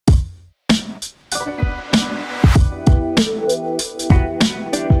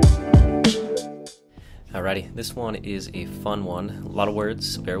Alrighty, this one is a fun one. A lot of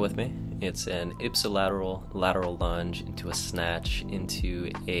words, so bear with me. It's an ipsilateral lateral lunge into a snatch,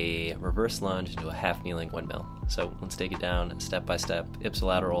 into a reverse lunge, into a half kneeling windmill. So let's take it down step by step.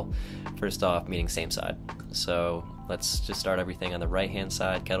 Ipsilateral, first off, meaning same side. So let's just start everything on the right hand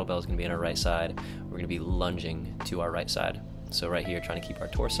side. Kettlebell is going to be on our right side. We're going to be lunging to our right side. So right here, trying to keep our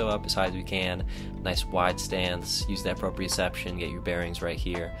torso up as high as we can. Nice wide stance, use that proprioception, get your bearings right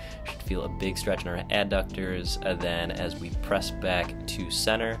here. Should feel a big stretch in our adductors, and then as we press back to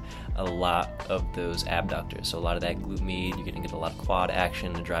center, a lot of those abductors. So a lot of that glute med, you're gonna get a lot of quad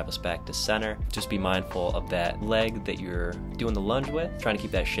action to drive us back to center. Just be mindful of that leg that you're doing the lunge with, trying to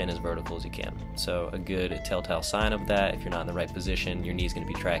keep that shin as vertical as you can. So a good telltale sign of that, if you're not in the right position, your knee's gonna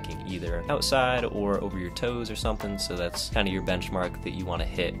be tracking either outside or over your toes or something. So that's kind of your benchmark that you want to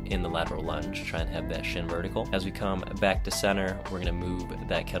hit in the lateral lunge. Try and have that shin vertical. As we come back to center, we're going to move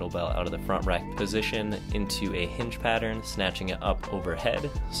that kettlebell out of the front rack position into a hinge pattern, snatching it up overhead.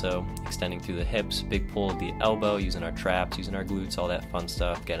 So extending through the hips, big pull of the elbow, using our traps, using our glutes, all that fun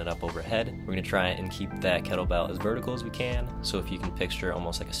stuff, getting it up overhead. We're going to try and keep that kettlebell as vertical as we can. So if you can picture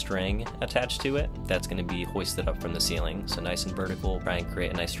almost like a string attached to it, that's going to be hoisted up from the ceiling. So nice and vertical, try and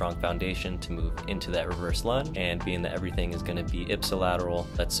create a nice strong foundation to move into that reverse lunge. And being that everything is going to be ipsilateral,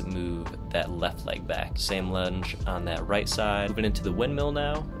 let's move that left leg back. Same lunge on that right side. Moving into the windmill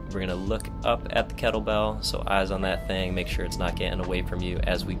now. We're gonna look up at the kettlebell, so eyes on that thing, make sure it's not getting away from you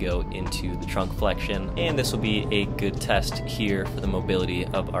as we go into the trunk flexion. And this will be a good test here for the mobility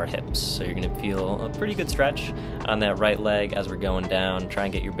of our hips. So you're gonna feel a pretty good stretch on that right leg as we're going down. Try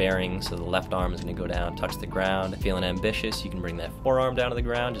and get your bearings, so the left arm is gonna go down, touch the ground. Feeling ambitious, you can bring that forearm down to the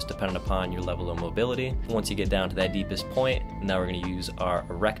ground, just depending upon your level of mobility. Once you get down to that deepest point, now we're gonna use our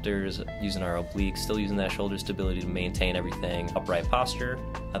erectors, using our obliques, still using that shoulder stability to maintain everything, upright posture.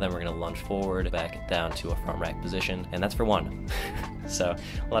 And then we're gonna lunge forward, back down to a front rack position, and that's for one. So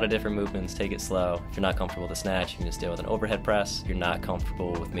a lot of different movements, take it slow. If you're not comfortable with a snatch, you can just deal with an overhead press. If you're not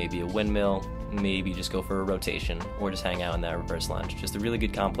comfortable with maybe a windmill, maybe just go for a rotation or just hang out in that reverse lunge. Just a really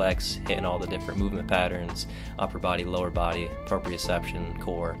good complex, hitting all the different movement patterns, upper body, lower body, proprioception,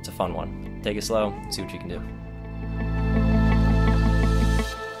 core. It's a fun one. Take it slow, see what you can do.